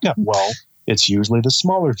going to back up? Well, it's usually the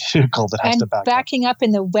smaller vehicle that has to back up. And backing up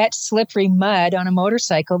in the wet, slippery mud on a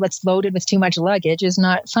motorcycle that's loaded with too much luggage is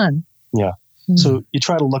not fun. Yeah. So you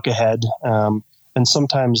try to look ahead. And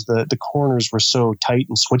sometimes the corners were so tight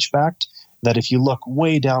and switchbacked that if you look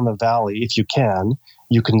way down the valley, if you can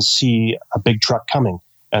see a big truck coming,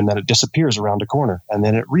 and then it disappears around a corner, and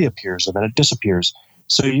then it reappears, and then it disappears.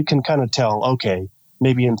 So you can kind of tell, okay,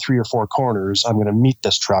 maybe in 3 or 4 corners, I'm going to meet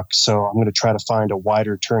this truck. So I'm going to try to find a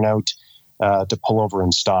wider turnout to pull over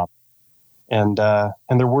and stop. And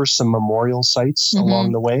there were some memorial sites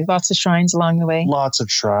along the way. Lots of shrines along the way. Lots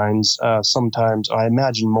of shrines. Sometimes, I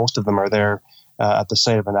imagine most of them are there at the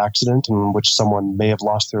site of an accident in which someone may have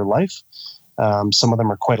lost their life. Some of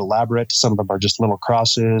them are quite elaborate. Some of them are just little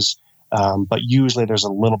crosses. But usually there's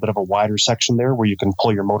a little bit of a wider section there where you can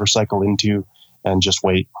pull your motorcycle into and just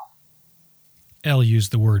wait. Elle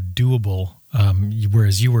used the word doable,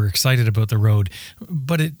 whereas you were excited about the road.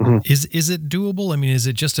 But is it doable? I mean, is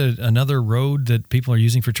it just another road that people are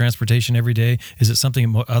using for transportation every day? Is it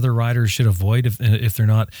something other riders should avoid if they're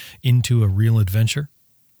not into a real adventure?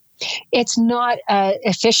 It's not an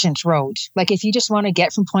efficient road. Like if you just want to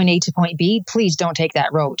get from point A to point B, please don't take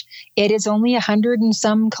that road. It is only 100 and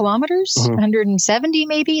some kilometers, 170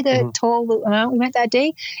 maybe, the total amount we went that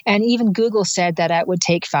day. And even Google said that it would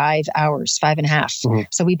take 5 hours, 5.5.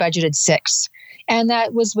 So we budgeted 6. And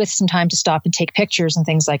that was with some time to stop and take pictures and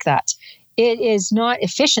things like that. It is not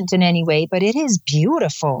efficient in any way, but it is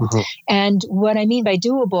beautiful. And what I mean by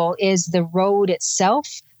doable is the road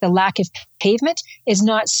itself, the lack of pavement, is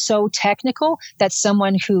not so technical that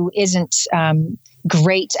someone who isn't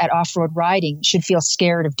great at off-road riding should feel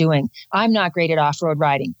scared of doing. I'm not great at off-road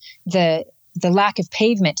riding. The lack of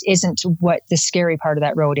pavement isn't what the scary part of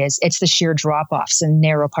that road is. It's the sheer drop-offs and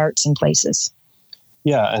narrow parts in places.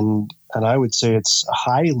 Yeah, and I would say it's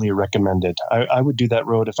highly recommended. I would do that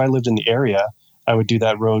road. If I lived in the area, I would do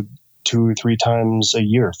that road 2 or 3 times a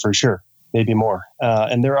year for sure, maybe more.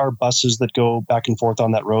 And there are buses that go back and forth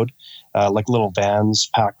on that road, like little vans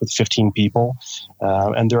packed with 15 people.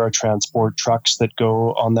 And there are transport trucks that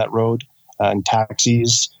go on that road, and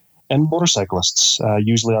taxis and motorcyclists,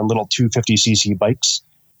 usually on little 250cc bikes.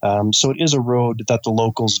 So it is a road that the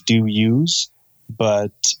locals do use,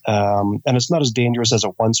 but and it's not as dangerous as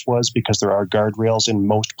it once was because there are guardrails in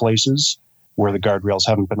most places where the guardrails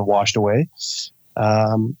haven't been washed away.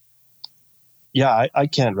 Yeah, I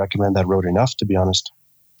can't recommend that road enough, to be honest.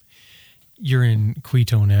 You're in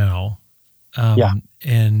Quito now. Yeah.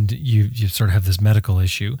 And you sort of have this medical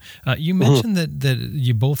issue. You mentioned that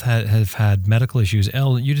you both have had medical issues.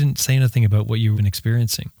 Elle, you didn't say anything about what you've been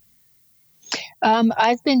experiencing.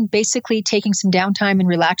 I've been basically taking some downtime and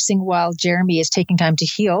relaxing while Jeremy is taking time to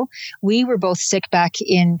heal. We were both sick back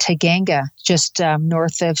in Taganga, just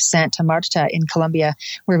north of Santa Marta in Colombia,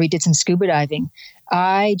 where we did some scuba diving.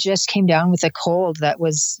 I just came down with a cold that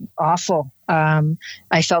was awful.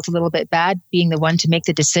 I felt a little bit bad being the one to make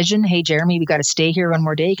the decision. Hey, Jeremy, we got to stay here one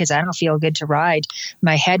more day because I don't feel good to ride.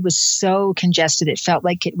 My head was so congested. It felt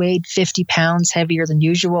like it weighed 50 pounds heavier than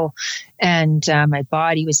usual. And my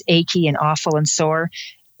body was achy and awful and sore.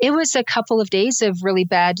 It was a couple of days of really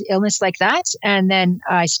bad illness like that. And then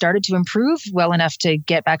I started to improve well enough to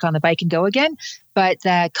get back on the bike and go again. But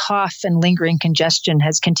the cough and lingering congestion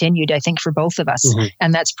has continued, I think, for both of us. Mm-hmm.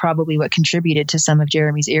 And that's probably what contributed to some of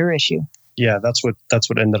Jeremy's ear issue. Yeah, that's what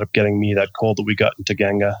ended up getting me that cold that we got in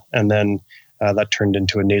Taganga. And then that turned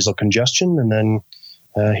into a nasal congestion. And then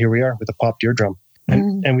here we are with a popped eardrum.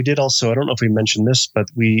 And we did also, I don't know if we mentioned this, but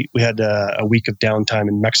we had a week of downtime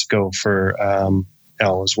in Mexico for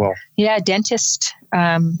Elle as well. Yeah, dentist.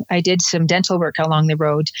 I did some dental work along the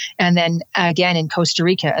road, and then again in Costa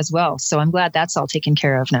Rica as well. So I'm glad that's all taken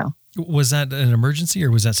care of now. Was that an emergency, or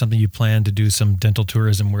was that something you planned to do some dental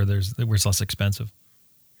tourism where it's less expensive?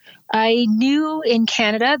 I knew in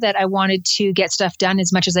Canada that I wanted to get stuff done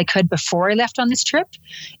as much as I could before I left on this trip.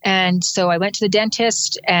 And so I went to the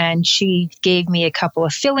dentist and she gave me a couple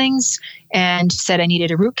of fillings and said I needed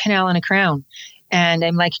a root canal and a crown. And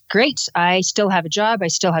I'm like, great, I still have a job. I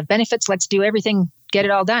still have benefits. Let's do everything, get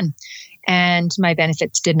it all done. And my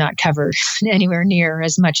benefits did not cover anywhere near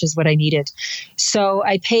as much as what I needed. So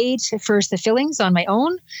I paid first the fillings on my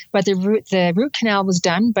own, but the root canal was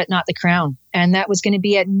done, but not the crown. And that was going to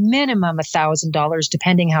be at minimum $1,000,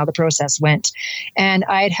 depending how the process went. And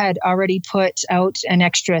I had already put out an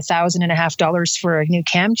extra $1,500 for a new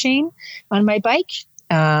cam chain on my bike.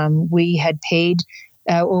 We had paid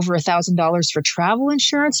over $1,000 for travel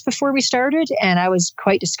insurance before we started. And I was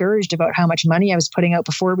quite discouraged about how much money I was putting out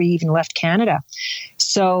before we even left Canada.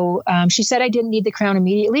 So she said I didn't need the crown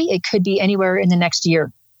immediately. It could be anywhere in the next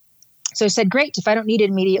year. So I said, great, if I don't need it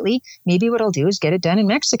immediately, maybe what I'll do is get it done in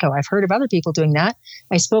Mexico. I've heard of other people doing that.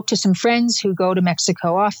 I spoke to some friends who go to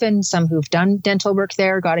Mexico often, some who've done dental work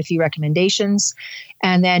there, got a few recommendations.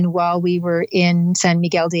 And then while we were in San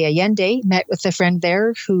Miguel de Allende, met with a friend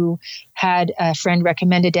there who had a friend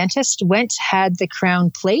recommend a dentist, had the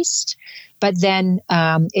crown placed, but then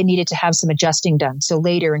it needed to have some adjusting done. So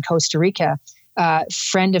later in Costa Rica, a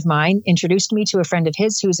friend of mine introduced me to a friend of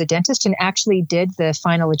his who's a dentist and actually did the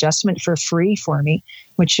final adjustment for free for me,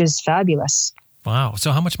 which is fabulous. Wow.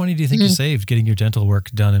 So how much money do you think you saved getting your dental work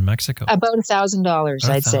done in Mexico? About $1,000,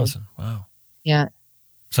 I'd say. Wow. Yeah.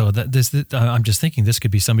 So I'm just thinking this could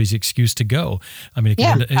be somebody's excuse to go. I mean,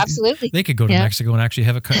 absolutely. They could go to Mexico and actually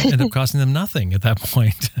have it end up costing them nothing at that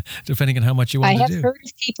point, depending on how much you want to do. I have heard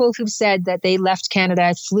of people who've said that they left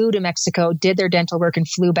Canada, flew to Mexico, did their dental work and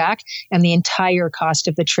flew back, and the entire cost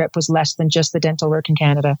of the trip was less than just the dental work in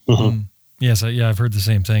Canada. Mm-hmm. Yes, I've heard the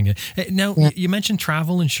same thing. Now, you mentioned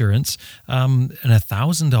travel insurance and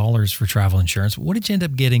 $1,000 for travel insurance. What did you end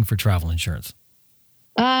up getting for travel insurance?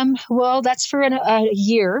 Well, that's for a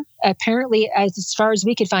year. Apparently, as far as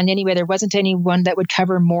we could find anyway, there wasn't anyone that would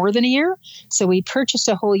cover more than a year. So we purchased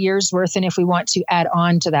a whole year's worth. And if we want to add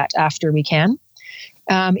on to that after, we can.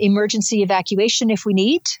 Emergency evacuation if we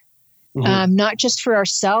need. Not just for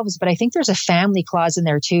ourselves, but I think there's a family clause in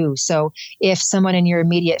there too. So if someone in your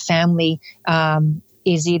immediate family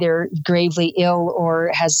is either gravely ill or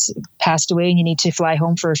has passed away and you need to fly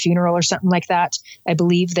home for a funeral or something like that, I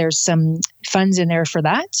believe there's some funds in there for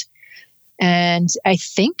that. And I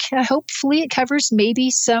think hopefully it covers maybe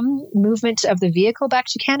some movement of the vehicle back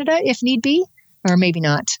to Canada if need be, or maybe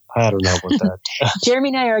not. I don't know about that. Jeremy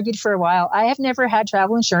and I argued for a while. I have never had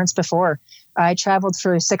travel insurance before. I traveled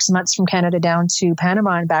for 6 months from Canada down to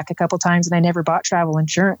Panama and back a couple times, and I never bought travel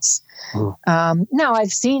insurance. Now,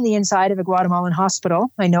 I've seen the inside of a Guatemalan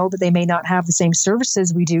hospital. I know that they may not have the same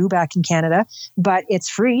services we do back in Canada, but it's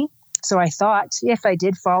free. So I thought if I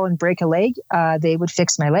did fall and break a leg, they would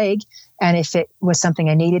fix my leg. And if it was something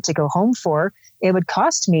I needed to go home for, it would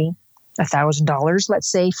cost me $1,000,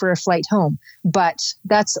 let's say, for a flight home. But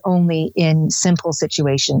that's only in simple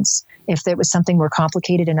situations. If there was something more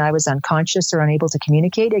complicated and I was unconscious or unable to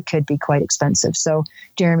communicate, it could be quite expensive. So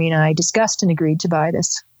Jeremy and I discussed and agreed to buy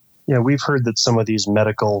this. Yeah, we've heard that some of these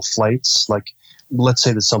medical flights, like let's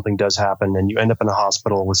say that something does happen and you end up in a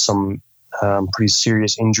hospital with some pretty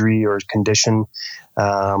serious injury or condition,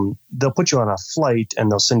 they'll put you on a flight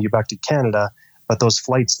and they'll send you back to Canada. But those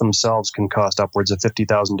flights themselves can cost upwards of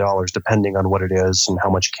 $50,000 depending on what it is and how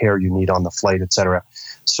much care you need on the flight, et cetera.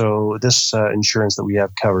 So this insurance that we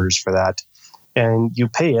have covers for that. And you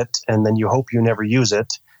pay it and then you hope you never use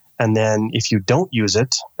it. And then if you don't use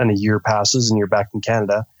it and a year passes and you're back in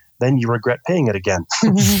Canada, then you regret paying it again.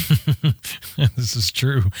 This is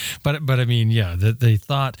true. But I mean, yeah, the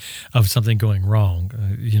thought of something going wrong,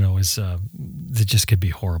 is it just could be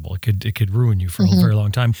horrible. It could ruin you for a very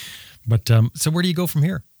long time. But so where do you go from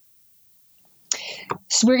here?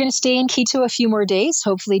 So we're going to stay in Quito a few more days.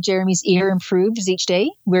 Hopefully Jeremy's ear improves each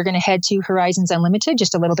day. We're going to head to Horizons Unlimited,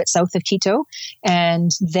 just a little bit south of Quito.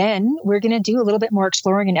 And then we're going to do a little bit more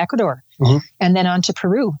exploring in Ecuador and then on to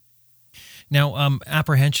Peru. Now,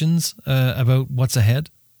 apprehensions about what's ahead?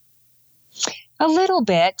 A little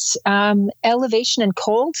bit. Elevation and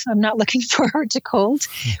cold. I'm not looking forward to cold.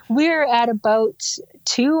 We're at about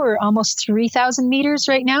 2 or almost 3,000 meters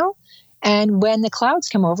right now. And when the clouds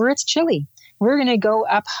come over, it's chilly. We're going to go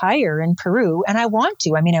up higher in Peru. And I want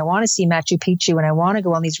to. I mean, I want to see Machu Picchu and I want to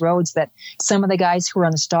go on these roads that some of the guys who are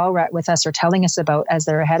on the stall rat with us are telling us about as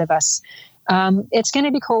they're ahead of us. It's going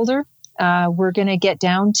to be colder. We're going to get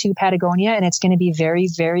down to Patagonia and it's going to be very,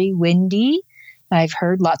 very windy. I've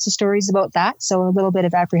heard lots of stories about that. So a little bit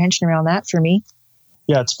of apprehension around that for me.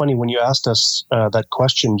 Yeah, it's funny. When you asked us that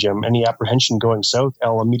question, Jim, any apprehension going south,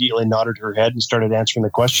 Elle immediately nodded her head and started answering the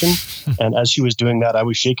question. And as she was doing that, I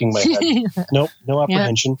was shaking my head. Nope, no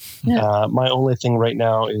apprehension. Yeah. My only thing right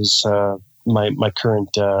now is my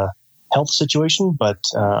current health situation, but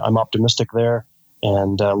I'm optimistic there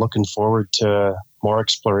and looking forward to more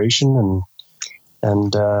exploration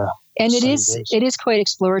and it is quite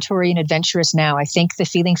exploratory and adventurous now. I think the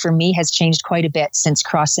feeling for me has changed quite a bit since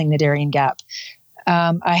crossing the Darien Gap.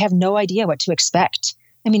 I have no idea what to expect.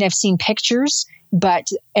 I mean, I've seen pictures, but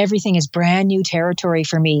everything is brand new territory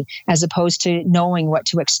for me, as opposed to knowing what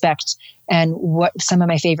to expect and what some of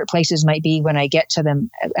my favorite places might be when I get to them,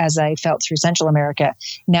 as I felt through Central America.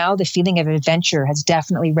 Now the feeling of adventure has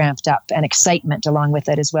definitely ramped up and excitement along with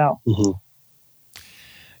it as well. Mm-hmm.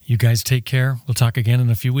 You guys take care. We'll talk again in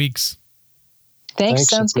a few weeks. Thanks.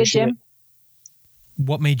 Sounds good, Jim.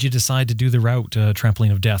 What made you decide to do the route,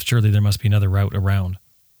 Trampoline of Death? Surely there must be another route around.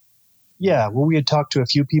 Yeah, well, we had talked to a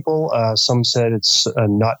few people. Some said it's a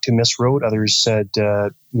not to miss road. Others said,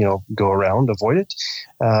 go around, avoid it.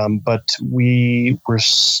 But we were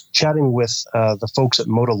chatting with the folks at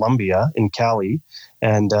Motolumbia in Cali,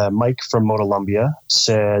 and Mike from Motolumbia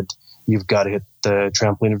said, you've got to hit the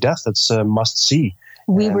Trampoline of Death. It's a must-see.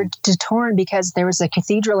 We were torn because there was a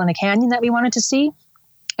cathedral and a canyon that we wanted to see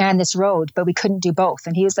and this road, but we couldn't do both.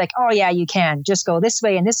 And he was like, oh, yeah, you can. Just go this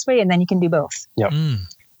way, and then you can do both. Yeah.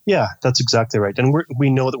 Yeah, that's exactly right. And we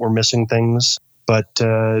know that we're missing things, but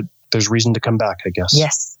there's reason to come back, I guess.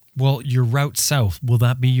 Yes. Well, your route south, will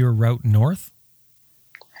that be your route north?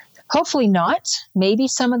 Hopefully not. Maybe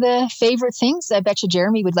some of the favorite things. I bet you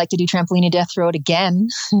Jeremy would like to do Trampoline of Death Road again.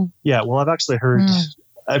 Yeah, well, I've actually heard...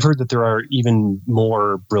 I've heard that there are even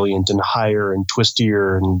more brilliant and higher and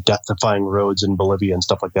twistier and death-defying roads in Bolivia and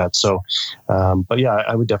stuff like that. So, but yeah,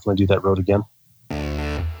 I would definitely do that road again.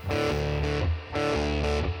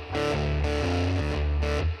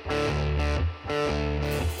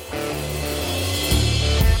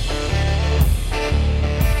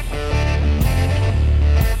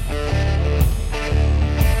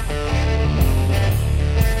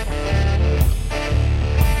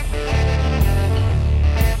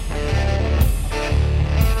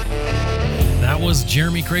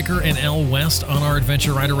 Jeremy Craker and Elle West on our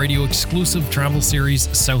Adventure Rider Radio exclusive travel series,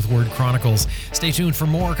 Southward Chronicles. Stay tuned for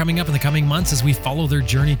more coming up in the coming months as we follow their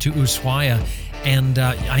journey to Ushuaia. And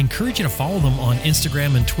I encourage you to follow them on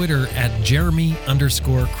Instagram and Twitter at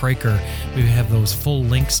Jeremy_Craker. We have those full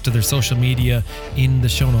links to their social media in the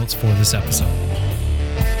show notes for this episode.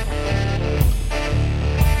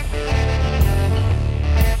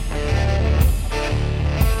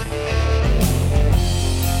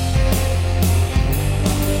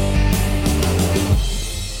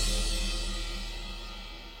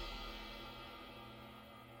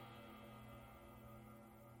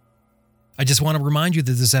 I just want to remind you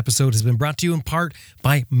that this episode has been brought to you in part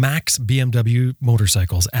by Max BMW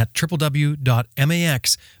Motorcycles at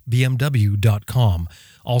www.maxbmw.com.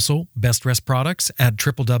 Also, Best Rest Products at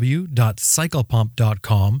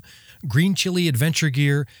www.cyclepump.com, Green Chili Adventure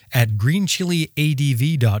Gear at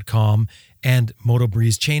greenchiliadv.com, and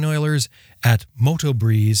MotoBreeze Chain Oilers at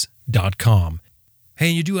motobreeze.com. Hey,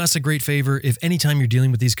 and you do us a great favor if anytime you're dealing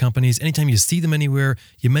with these companies, anytime you see them anywhere,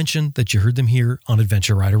 you mention that you heard them here on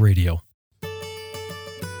Adventure Rider Radio.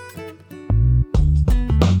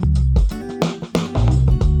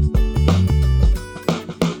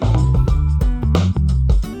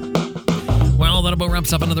 Well, that about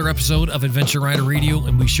wraps up another episode of Adventure Rider Radio,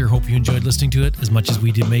 and we sure hope you enjoyed listening to it as much as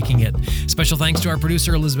we did making it. Special thanks to our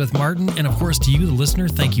producer, Elizabeth Martin, and of course to you, the listener,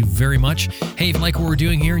 thank you very much. Hey, if you like what we're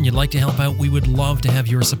doing here and you'd like to help out, we would love to have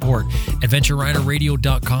your support.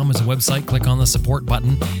 AdventureRiderRadio.com is a website. Click on the support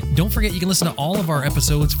button. Don't forget you can listen to all of our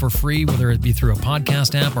episodes for free, whether it be through a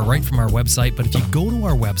podcast app or right from our website. But if you go to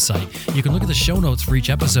our website, you can look at the show notes for each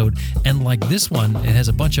episode, and like this one, it has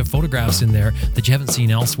a bunch of photographs in there that you haven't seen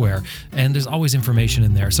elsewhere, and there's always information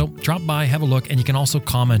in there. So drop by, have a look, and you can also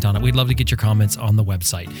comment on it. We'd love to get your comments on the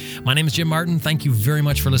website. My name is Jim Martin. Thank you very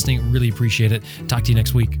much for listening. Really appreciate it. Talk to you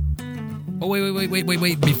next week. Oh,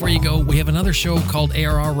 wait. Before you go, we have another show called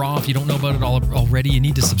ARR Raw. If you don't know about it already, you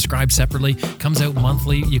need to subscribe separately. Comes out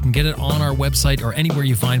monthly. You can get it on our website or anywhere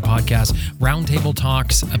you find podcasts. Roundtable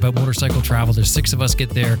talks about motorcycle travel. There's 6 of us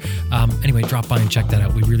get there. Anyway, drop by and check that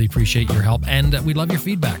out. We really appreciate your help, and we love your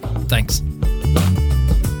feedback. Thanks.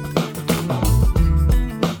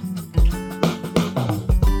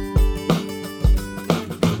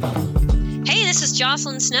 This is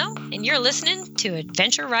Jocelyn Snow, and you're listening to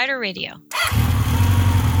Adventure Rider Radio.